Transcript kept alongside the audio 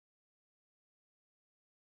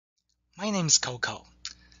My name is Coco.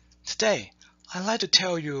 Today, I'd like to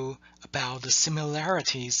tell you about the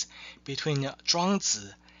similarities between Chuang Tzu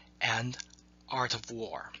and Art of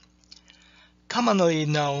War. Commonly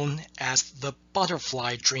known as the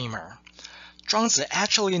butterfly dreamer, Chuang Tzu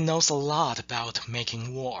actually knows a lot about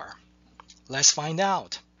making war. Let's find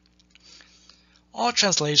out. All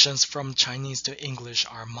translations from Chinese to English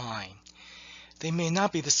are mine. They may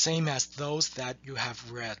not be the same as those that you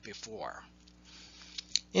have read before.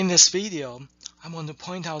 In this video, I want to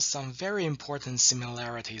point out some very important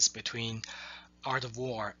similarities between Art of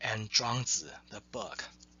War and Chuang Tzu, the book.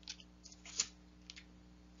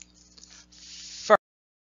 First,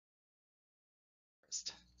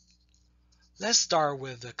 let's start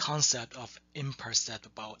with the concept of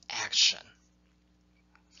imperceptible action.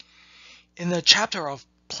 In the chapter of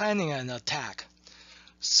planning an attack,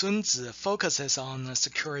 Sun Tzu focuses on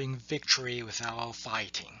securing victory without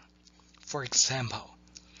fighting. For example,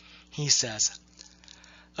 he says,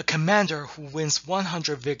 a commander who wins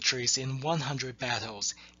 100 victories in 100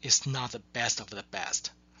 battles is not the best of the best.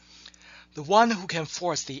 The one who can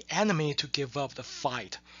force the enemy to give up the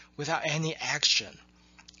fight without any action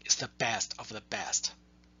is the best of the best.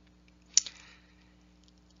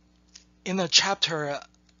 In the chapter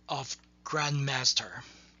of Grandmaster,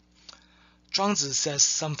 Chuang Tzu says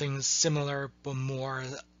something similar but more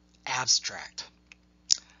abstract.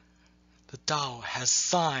 The Tao has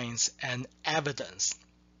signs and evidence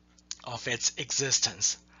of its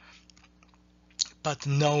existence, but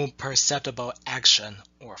no perceptible action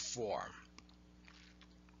or form.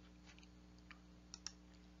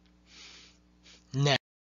 Next,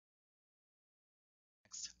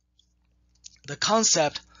 the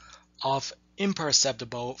concept of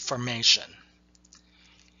imperceptible formation.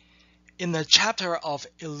 In the chapter of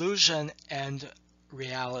illusion and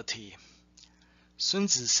reality, Sun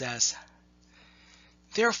Tzu says,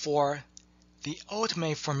 therefore, the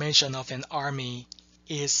ultimate formation of an army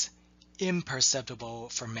is imperceptible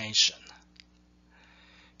formation.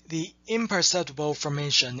 The imperceptible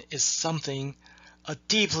formation is something a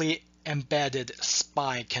deeply embedded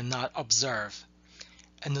spy cannot observe,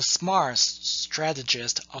 and the smart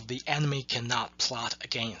strategist of the enemy cannot plot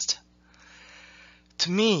against.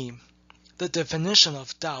 To me, the definition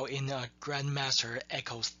of Tao in a Grandmaster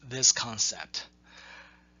echoes this concept.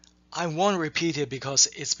 I won't repeat it because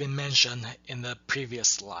it's been mentioned in the previous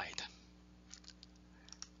slide.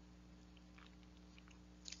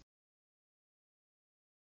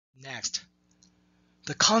 Next,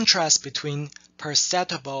 the contrast between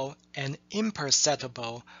perceptible and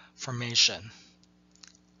imperceptible formation,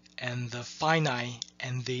 and the finite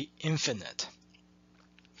and the infinite.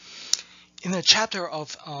 In the chapter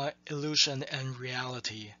of illusion and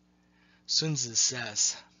reality, Sun Tzu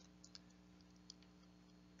says,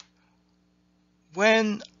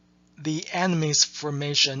 when the enemy's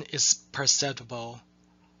formation is perceptible,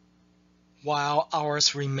 while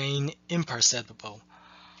ours remain imperceptible,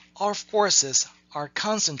 our forces are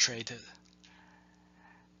concentrated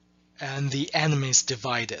and the enemy's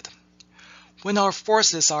divided. When our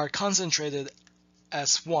forces are concentrated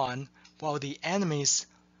as one, while the enemy's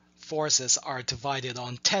forces are divided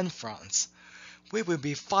on 10 fronts, we will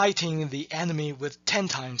be fighting the enemy with 10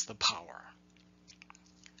 times the power.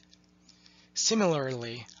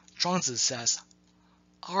 Similarly, Chuang Tzu says,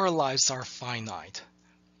 our lives are finite,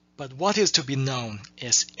 but what is to be known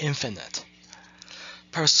is infinite.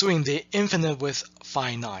 Pursuing the infinite with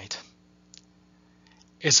finite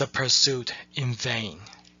is a pursuit in vain.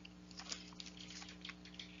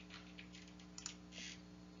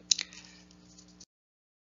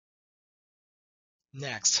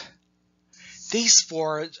 Next, these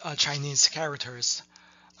 4 Chinese characters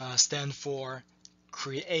stand for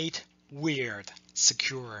create, weird,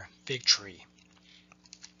 secure, victory.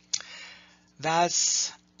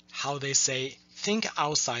 That's how they say think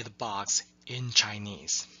outside the box in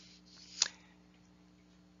Chinese.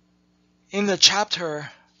 In the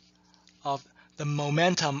chapter of the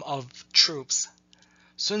momentum of troops,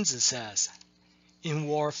 Sun Tzu says, in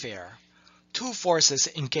warfare, 2 forces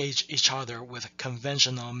engage each other with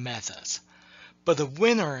conventional methods, but the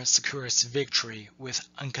winner secures victory with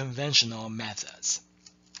unconventional methods.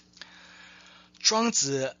 Chuang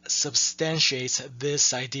Tzu substantiates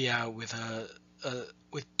this idea with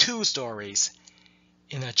 2 stories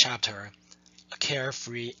in a chapter, A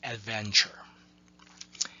Carefree Adventure.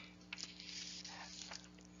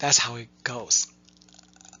 That's how it goes.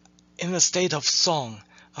 In the state of Song,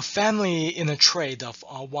 a family in the trade of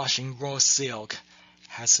washing raw silk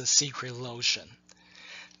has a secret lotion.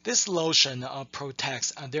 This lotion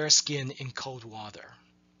protects their skin in cold water.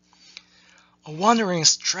 A wandering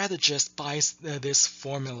strategist buys this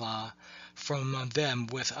formula from them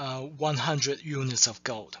with 100 units of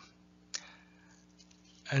gold.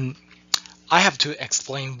 And I have to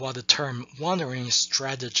explain what the term wandering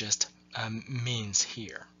strategist means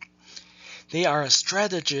here. They are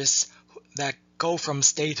strategists that go from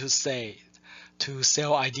state to state to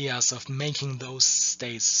sell ideas of making those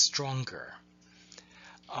states stronger.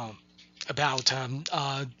 About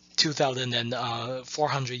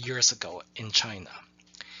 2,400 years ago in China.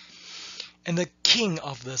 And the king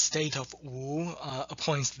of the state of Wu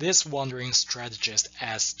appoints this wandering strategist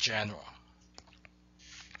as general.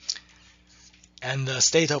 And the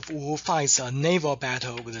state of Wu fights a naval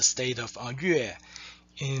battle with the state of Yue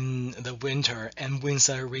in the winter and wins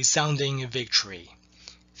a resounding victory,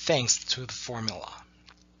 thanks to the formula.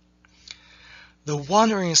 The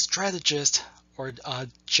wandering strategist or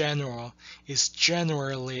general is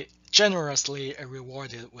generously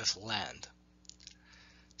rewarded with land.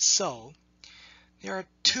 So, there are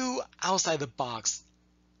two outside-the-box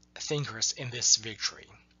thinkers in this victory.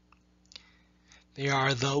 They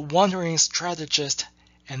are the wandering strategist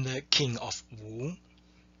and the king of Wu.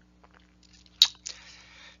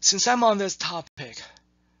 Since I'm on this topic,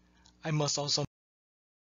 I must also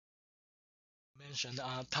mention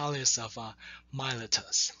Thales of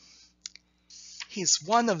Miletus. He's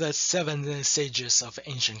one of the 7 sages of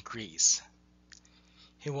ancient Greece.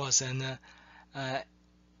 He was an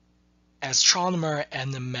astronomer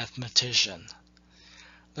and a mathematician.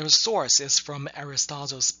 The source is from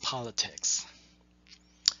Aristotle's Politics.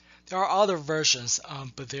 There are other versions,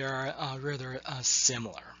 but they are rather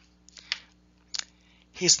similar.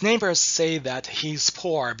 His neighbors say that he's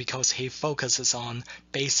poor because he focuses on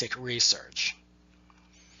basic research.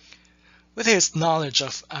 With his knowledge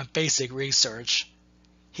of basic research,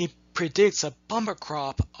 he predicts a bumper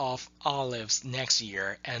crop of olives next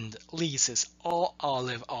year and leases all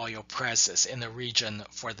olive oil presses in the region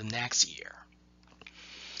for the next year.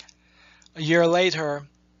 A year later,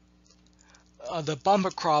 the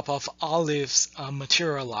bumper crop of olives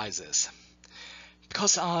materializes.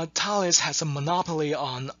 Because Thales has a monopoly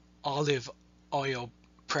on olive oil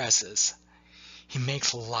presses, he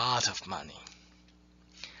makes a lot of money.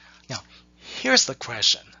 Now, here's the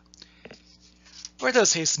question. Where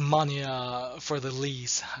does his money for the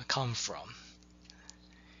lease come from?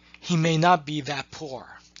 He may not be that poor,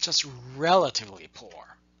 just relatively poor.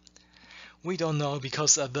 We don't know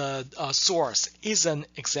because the source isn't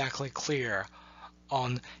exactly clear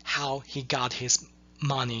on how he got his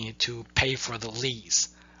money to pay for the lease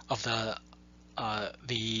of the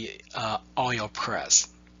oil press.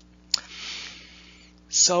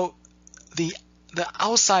 So the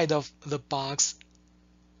outside of the box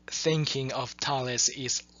thinking of Thales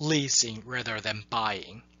is leasing rather than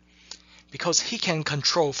buying, because he can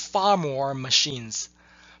control far more machines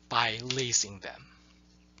by leasing them.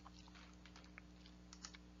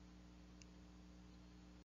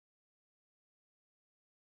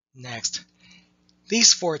 Next,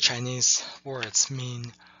 these 4 Chinese words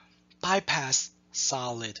mean bypass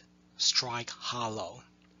solid, strike hollow.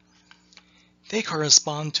 They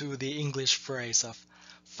correspond to the English phrase of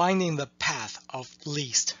finding the path of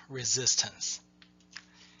least resistance.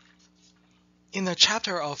 In the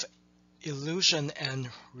chapter of Illusion and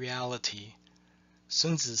Reality,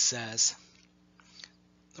 Sun Tzu says,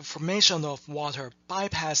 the formation of water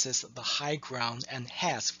bypasses the high ground and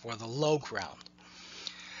heads for the low ground.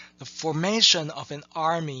 The formation of an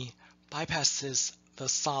army bypasses the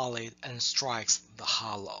solid and strikes the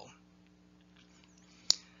hollow.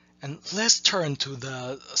 And let's turn to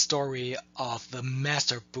the story of the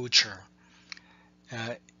master butcher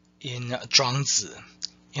in Chuang Tzu,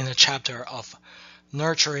 in the chapter of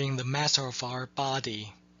nurturing the master of our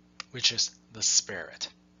body, which is the spirit.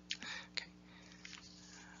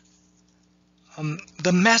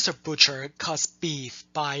 The master butcher cuts beef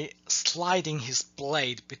by sliding his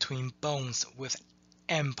blade between bones with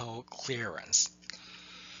ample clearance.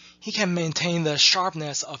 He can maintain the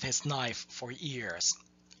sharpness of his knife for years,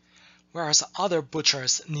 whereas other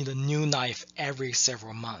butchers need a new knife every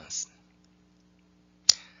several months.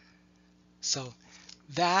 So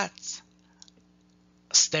that's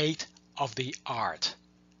state of the art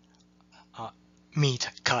meat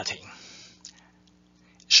cutting.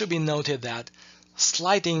 It should be noted that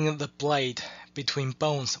sliding the blade between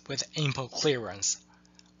bones with ample clearance,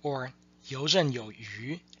 or 游刃有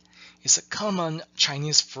余, is a common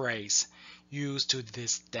Chinese phrase used to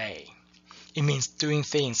this day. It means doing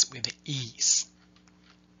things with ease.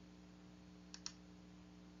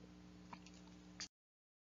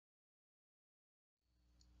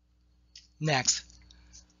 Next,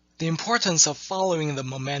 The importance of following the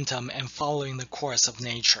momentum and following the course of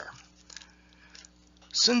nature.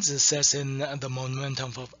 Sun Tzu says in The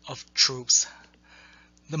Momentum of Troops,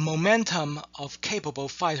 the momentum of capable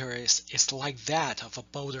fighters is like that of a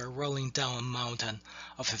boulder rolling down a mountain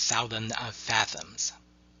of 1,000 fathoms.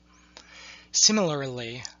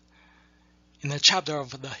 Similarly, in the chapter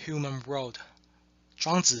of the human road,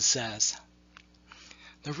 Chuang Tzu says,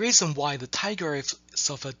 the reason why the tiger is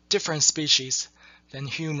of a different species than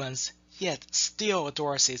humans yet still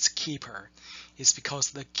adores its keeper is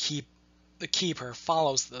because the keeper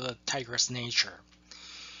follows the tiger's nature.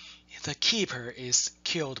 If the keeper is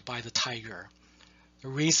killed by the tiger, the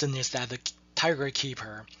reason is that the tiger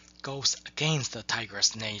keeper goes against the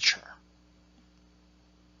tiger's nature.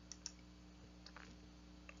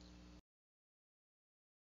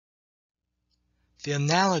 The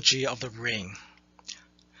analogy of the ring.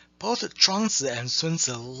 Both Chuang Tzu and Sun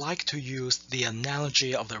Tzu like to use the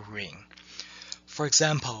analogy of the ring. For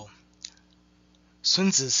example,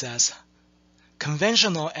 Sun Tzu says,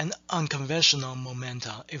 conventional and unconventional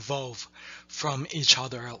momenta evolve from each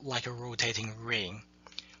other like a rotating ring,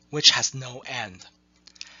 which has no end.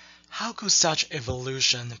 How could such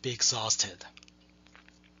evolution be exhausted?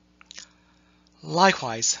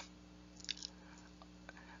 Likewise,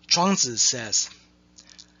 Chuang Tzu says,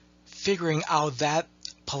 figuring out that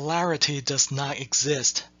polarity does not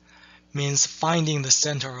exist means finding the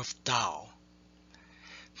center of Tao.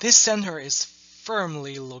 This center is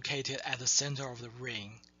firmly located at the center of the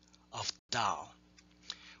ring of Tao,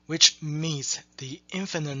 which meets the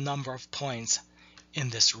infinite number of points in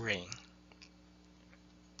this ring.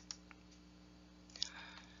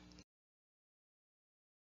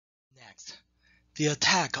 Next, the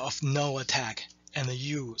attack of no attack and the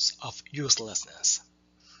use of uselessness.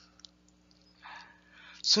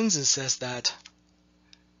 Sun Tzu says that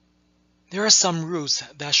there are some routes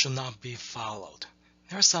that should not be followed.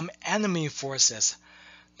 There are some enemy forces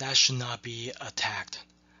that should not be attacked.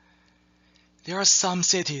 There are some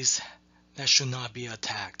cities that should not be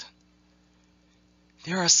attacked.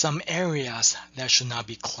 There are some areas that should not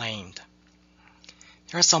be claimed.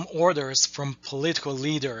 There are some orders from political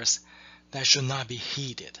leaders that should not be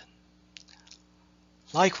heeded.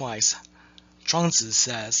 Likewise, Chuang Tzu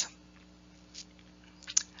says,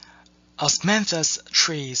 osmanthus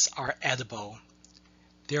trees are edible,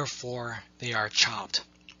 therefore they are chopped.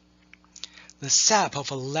 The sap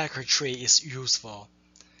of a lacquer tree is useful,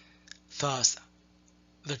 thus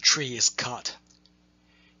the tree is cut.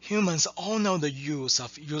 Humans all know the use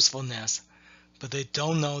of usefulness, but they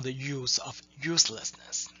don't know the use of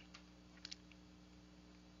uselessness.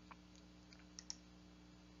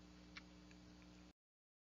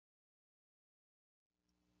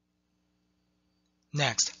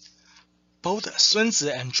 Next, both Sun Tzu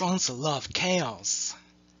and Chuang Tzu love chaos.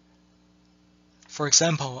 For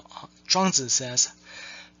example, Chuang Tzu says,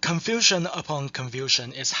 confusion upon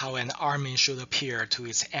confusion is how an army should appear to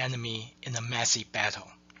its enemy in a messy battle.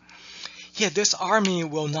 Yet this army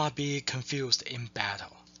will not be confused in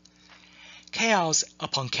battle. Chaos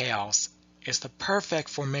upon chaos is the perfect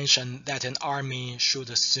formation that an army should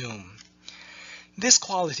assume. This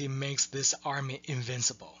quality makes this army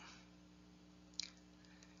invincible.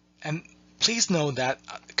 And please note that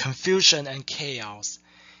confusion and chaos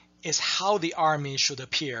is how the army should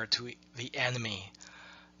appear to the enemy,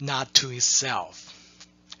 not to itself,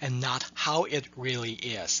 and not how it really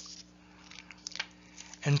is.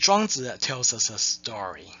 And Chuang Tzu tells us a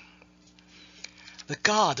story. The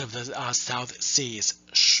god of the South Sea is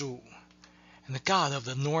Shu, and the god of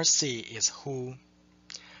the North Sea is Hu,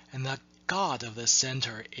 and the god of the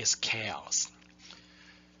center is Chaos.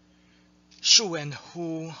 Shu and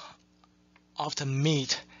Hu often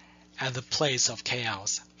meet at the place of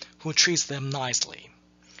Chaos, who treats them nicely.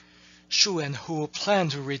 Shu and Hu plan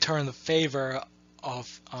to return the favor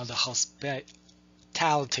of the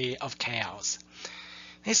hospitality of Chaos.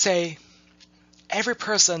 They say, every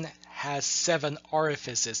person has 7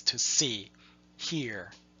 orifices to see,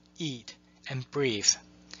 hear, eat, and breathe.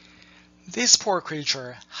 This poor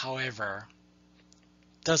creature, however,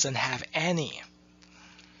 doesn't have any.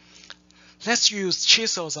 Let's use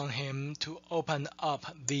chisels on him to open up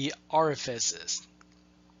the orifices.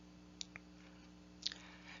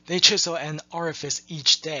 They chisel an orifice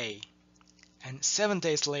each day, and 7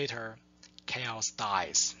 days later, Chaos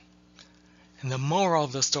dies. And the moral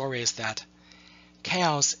of the story is that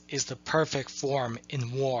chaos is the perfect form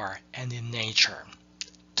in war and in nature.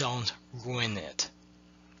 Don't ruin it.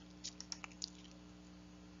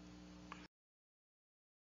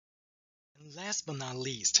 And last but not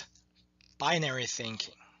least, binary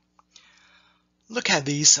thinking. Look at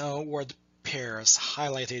these word pairs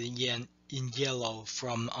highlighted in yellow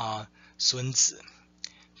from Sun Tzu.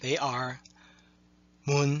 They are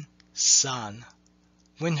moon, sun,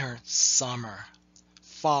 winter, summer,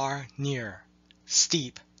 far, near,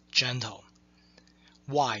 steep, gentle,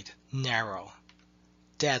 wide, narrow,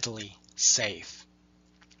 deadly, safe.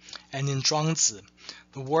 And in Chuang Tzu,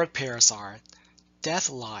 the word pairs are death,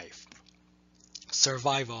 life,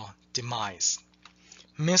 survival, demise,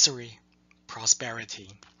 misery, prosperity,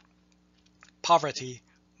 poverty,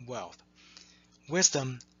 wealth,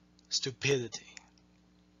 wisdom, stupidity.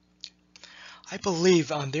 I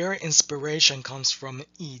believe their inspiration comes from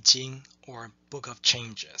I Ching, or Book of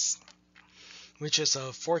Changes, which is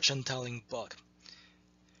a fortune-telling book.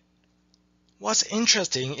 What's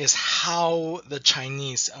interesting is how the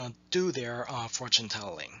Chinese do their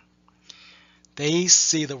fortune-telling. They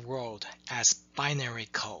see the world as binary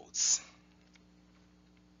codes.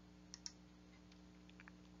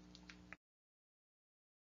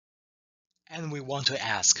 And we want to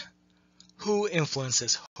ask, who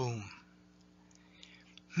influences whom?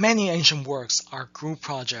 Many ancient works are group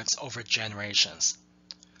projects over generations.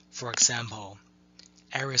 For example,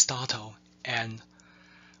 Aristotle and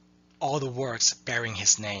all the works bearing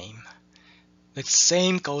his name. The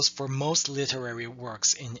same goes for most literary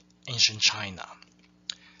works in ancient China.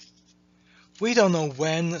 We don't know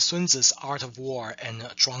when Sun Tzu's Art of War and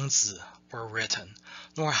Chuang Tzu were written,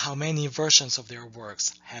 nor how many versions of their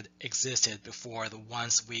works had existed before the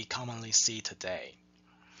ones we commonly see today.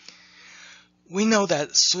 We know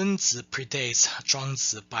that Sun Tzu predates Chuang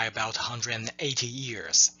Tzu by about 180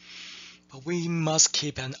 years, but we must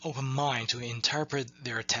keep an open mind to interpret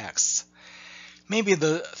their texts. Maybe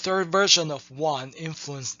the third version of one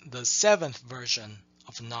influenced the seventh version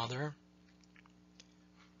of another.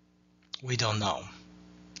 We don't know.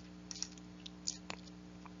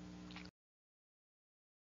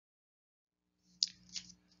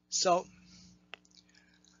 So,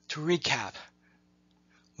 to recap,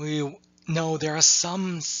 we know there are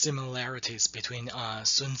some similarities between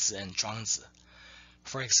Sun Tzu and Chuang Tzu.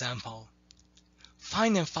 For example,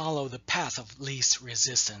 find and follow the path of least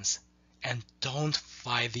resistance and don't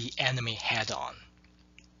fight the enemy head-on.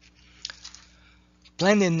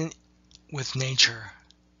 Blend in with nature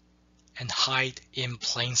and hide in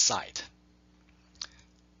plain sight.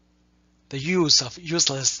 The use of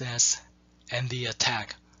uselessness and the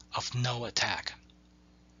attack of no attack.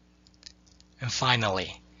 And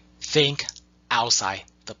finally, think outside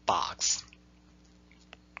the box.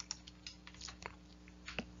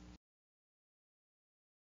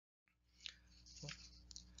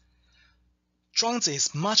 Chuang Tzu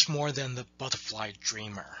is much more than the butterfly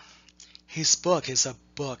dreamer. His book is a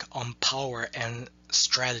book on power and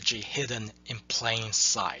strategy hidden in plain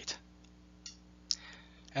sight.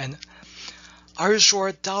 And are you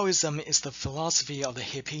sure Taoism is the philosophy of the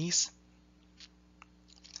hippies?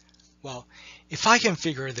 Well, if I can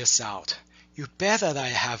figure this out, you bet that I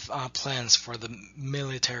have plans for the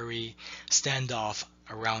military standoff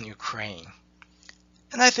around Ukraine.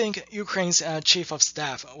 And I think Ukraine's chief of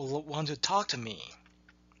staff will want to talk to me.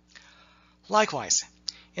 Likewise,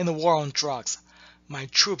 in the war on drugs, my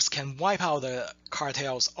troops can wipe out the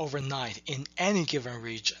cartels overnight in any given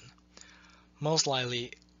region, most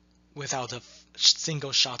likely without a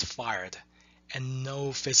single shot fired and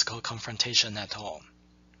no physical confrontation at all.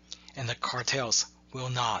 And the cartels will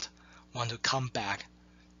not want to come back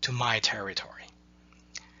to my territory.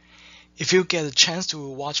 If you get a chance to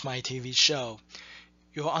watch my TV show,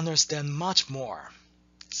 you'll understand much more.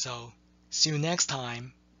 So, see you next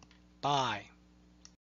time. Bye.